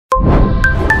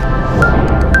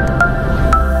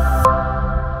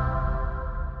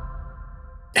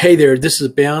Hey there, this is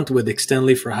Beyond with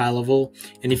Extendly for HighLevel.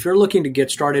 And if you're looking to get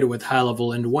started with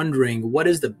HighLevel and wondering what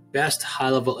is the best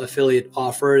HighLevel affiliate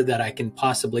offer that I can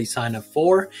possibly sign up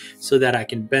for so that I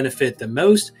can benefit the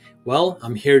most, well,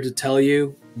 I'm here to tell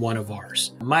you one of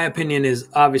ours. My opinion is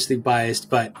obviously biased,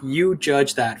 but you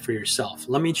judge that for yourself.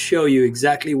 Let me show you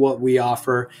exactly what we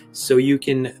offer so you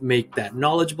can make that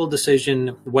knowledgeable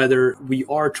decision whether we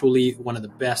are truly one of the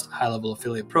best HighLevel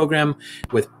affiliate program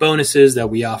with bonuses that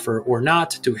we offer or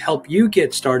not to help you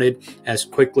get started as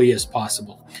quickly as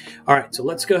possible. All right, so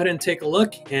let's go ahead and take a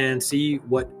look and see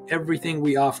what everything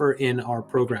we offer in our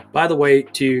program. By the way,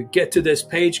 to get to this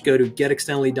page, go to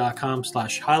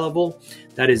getextendly.com/HighLevel.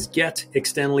 That is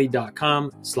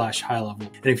getextendly.com/HighLevel.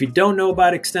 And if you don't know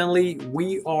about Extendly,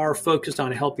 we are focused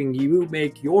on helping you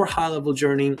make your HighLevel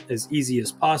journey as easy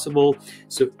as possible.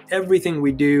 So everything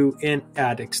we do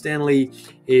at Extendly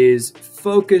is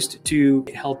focused to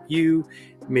help you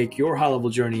make your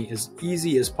HighLevel journey as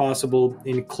easy as possible,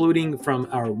 including from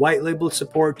our white label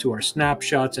support to our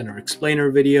snapshots and our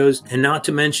explainer videos, and not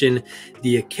to mention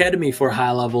the Academy for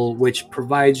HighLevel, which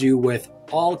provides you with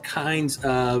all kinds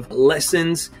of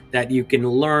lessons that you can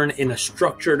learn in a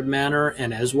structured manner,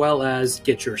 and as well as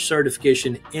get your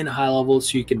certification in HighLevel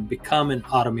so you can become an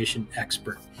automation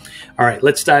expert. All right,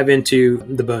 let's dive into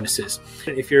the bonuses.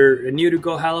 If you're new to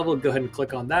GoHighLevel, go ahead and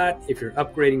click on that. If you're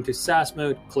upgrading to SaaS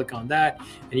mode, click on that,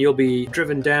 and you'll be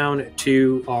driven down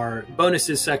to our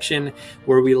bonuses section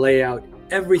where we lay out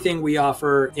everything we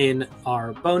offer in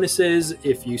our bonuses.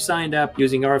 If you signed up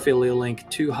using our affiliate link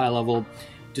to HighLevel,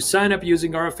 to sign up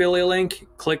using our affiliate link,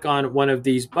 click on one of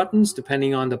these buttons,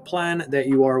 depending on the plan that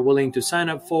you are willing to sign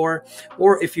up for.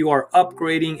 Or if you are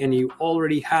upgrading and you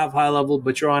already have HighLevel,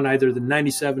 but you're on either the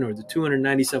 $97 or the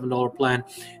 $297 plan,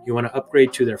 you want to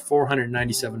upgrade to their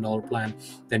 $497 plan,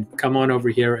 then come on over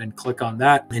here and click on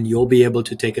that, and you'll be able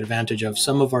to take advantage of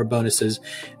some of our bonuses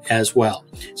as well.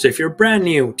 So if you're brand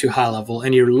new to HighLevel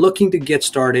and you're looking to get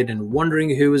started and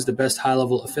wondering who is the best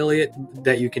HighLevel affiliate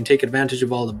that you can take advantage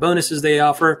of all the bonuses they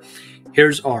offer,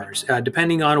 here's ours.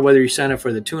 Depending on whether you sign up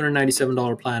for the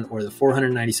 $297 plan or the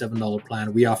 $497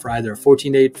 plan, we offer either a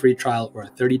 14-day free trial or a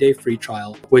 30-day free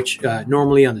trial, which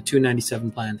normally on the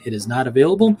 $297 plan, it is not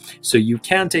available. So you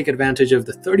can take advantage of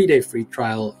the 30-day free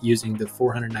trial using the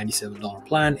 $497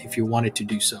 plan if you wanted to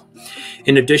do so.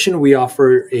 In addition, we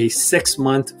offer a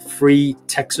 6-month free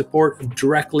tech support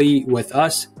directly with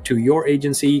us to your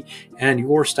agency and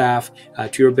your staff,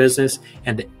 to your business,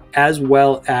 and as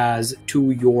well as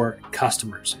to your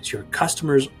customers. So your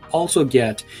customers also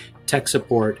get tech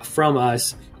support from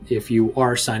us if you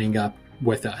are signing up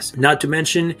with us. Not to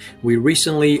mention, we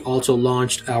recently also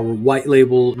launched our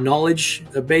WhiteLabel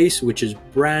KnowledgeBase, which is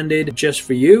branded just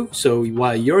for you. So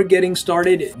while you're getting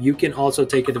started, you can also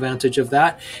take advantage of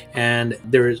that. And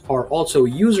there are also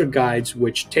user guides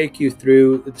which take you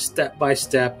through step by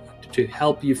step to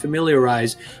help you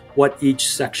familiarize what each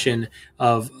section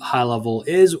of HighLevel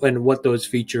is and what those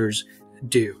features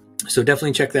do. So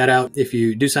definitely check that out if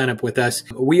you do sign up with us.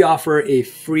 We offer a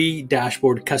free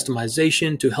dashboard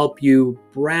customization to help you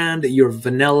brand your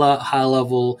vanilla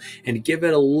HighLevel and give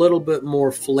it a little bit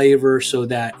more flavor so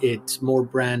that it's more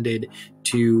branded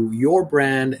to your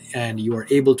brand, and you are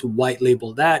able to white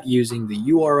label that using the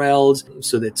URLs.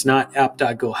 So that it's not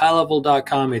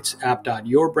app.gohighlevel.com, it's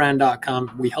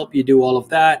app.yourbrand.com. We help you do all of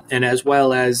that, and as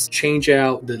well as change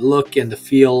out the look and the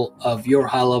feel of your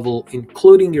HighLevel,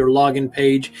 including your login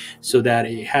page, so that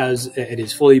it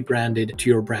is fully branded to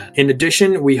your brand. In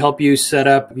addition, we help you set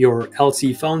up your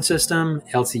LC phone system,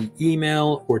 LC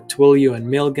email, or Twilio and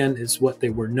Mailgun is what they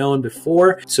were known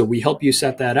before. So we help you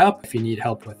set that up if you need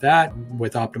help with that,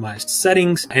 with optimized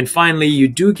settings. And finally, you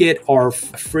do get our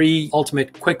free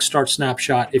ultimate quick start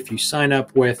snapshot if you sign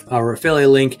up with our affiliate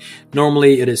link.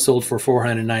 Normally it is sold for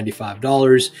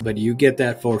 $495, but you get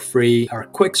that for free. Our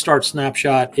quick start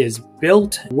snapshot is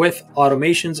built with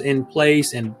automations in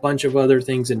place and a bunch of other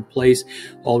things in place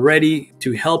already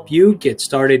to help you get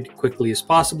started quickly as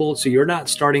possible. So you're not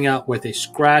starting out with a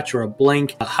scratch or a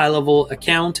blank HighLevel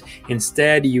account.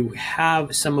 Instead, you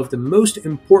have some of the most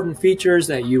important features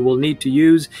that you will need to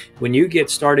use when you get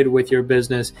started with your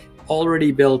business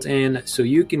already built in, so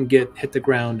you can hit the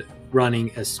ground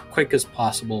running as quick as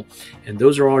possible. And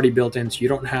those are already built in, so you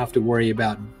don't have to worry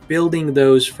about building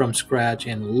those from scratch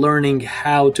and learning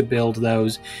how to build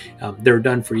those. They're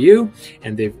done for you,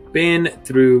 and they've been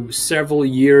through several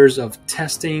years of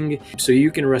testing, so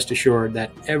you can rest assured that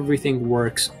everything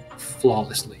works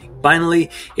flawlessly. Finally,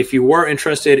 if you were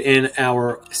interested in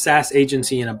our SaaS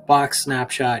agency in a box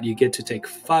snapshot, you get to take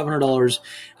 $500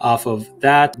 off of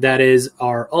that. That is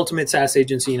our ultimate SaaS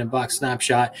agency in a box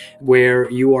snapshot, where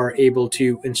you are able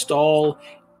to install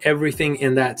everything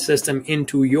in that system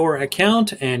into your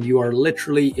account, and you are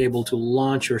literally able to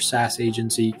launch your SaaS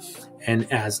agency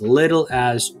in as little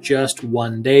as just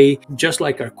 1 day. Just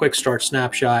like our quick start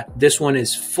snapshot, this one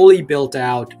is fully built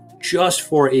out just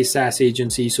for a SaaS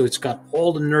agency. So it's got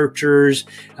all the nurtures,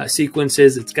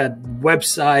 sequences, it's got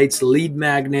websites, lead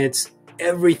magnets,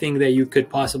 everything that you could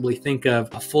possibly think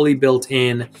of, fully built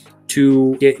in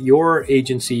to get your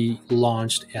agency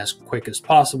launched as quick as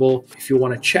possible. If you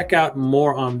want to check out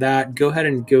more on that, go ahead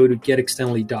and go to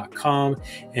getextendly.com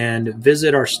and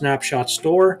visit our Snapshot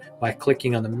Store by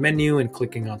clicking on the menu and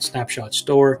clicking on Snapshot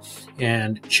Store,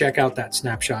 and check out that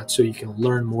snapshot so you can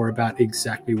learn more about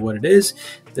exactly what it is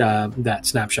that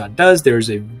snapshot does.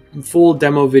 There's a full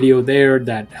demo video there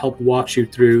that walks you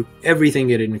through everything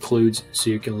it includes so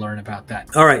you can learn about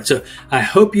that. All right, so I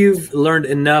hope you've learned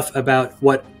enough about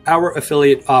what our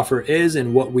affiliate offer is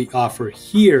and what we offer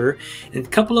here. And a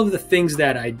couple of the things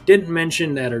that I didn't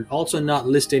mention that are also not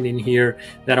listed in here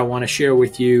that I want to share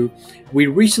with you. We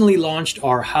recently launched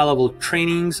our HighLevel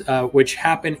trainings, which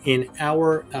happen in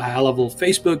our HighLevel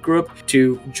Facebook group.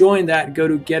 To join that, go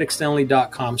to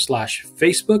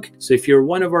getextendly.com/Facebook. So if you're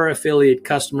one of our affiliate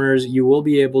customers, you will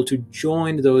be able to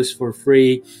join those for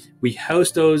free. We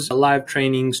host those live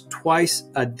trainings twice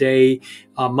a day,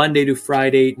 Monday to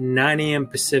Friday, 9 a.m.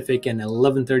 Pacific and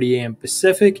 11:30 a.m.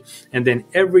 Pacific. And then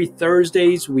every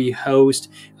Thursdays, we host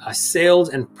a sales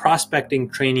and prospecting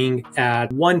training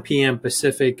at 1 p.m.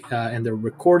 Pacific, and they're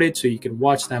recorded so you can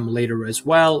watch them later as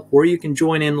well, or you can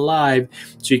join in live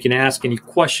so you can ask any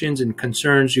questions and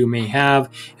concerns you may have,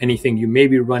 anything you may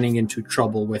be running into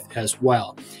trouble with as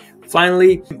well.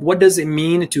 Finally, what does it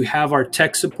mean to have our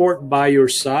tech support by your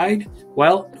side?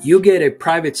 Well, you get a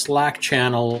private Slack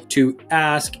channel to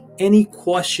ask any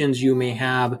questions you may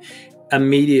have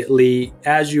immediately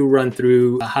as you run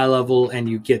through HighLevel and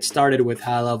you get started with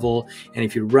HighLevel. And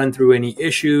if you run through any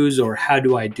issues, or how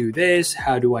do I do this?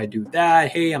 How do I do that?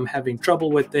 Hey, I'm having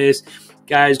trouble with this.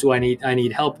 Guys, I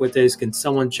need help with this. Can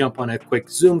someone jump on a quick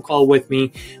Zoom call with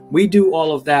me? We do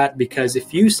all of that because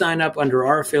if you sign up under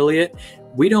our affiliate,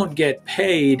 we don't get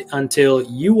paid until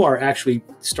you are actually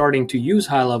starting to use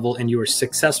HighLevel and you are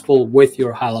successful with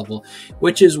your HighLevel,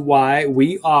 which is why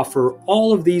we offer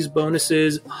all of these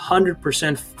bonuses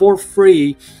 100% for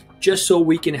free, just so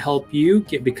we can help you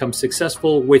become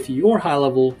successful with your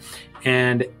HighLevel.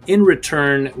 And in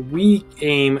return, we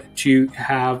aim to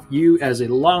have you as a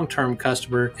long-term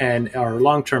customer and our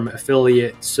long-term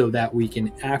affiliate so that we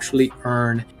can actually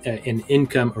earn an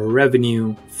income or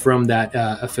revenue from that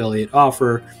affiliate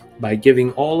offer by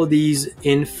giving all of these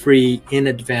in free in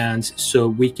advance so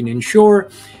we can ensure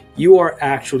you are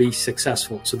actually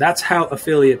successful. So that's how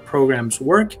affiliate programs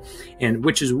work, and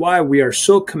which is why we are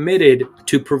so committed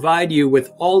to provide you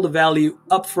with all the value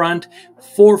upfront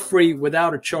for free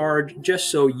without a charge, just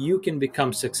so you can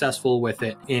become successful with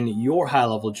it in your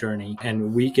HighLevel journey,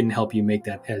 and we can help you make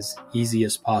that as easy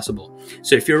as possible.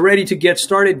 So if you're ready to get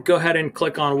started, go ahead and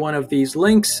click on one of these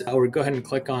links, or go ahead and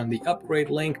click on the upgrade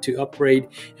link to upgrade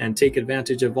and take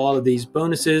advantage of all of these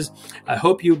bonuses. I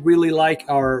hope you really like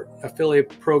our affiliate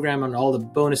program and all the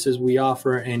bonuses we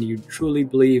offer, and you truly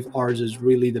believe ours is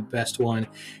really the best one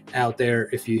out there.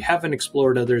 If you haven't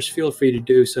explored others, feel free to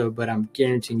do so, but I'm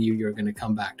guaranteeing you're going to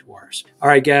come back to ours. All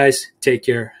right, guys, take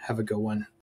care. Have a good one.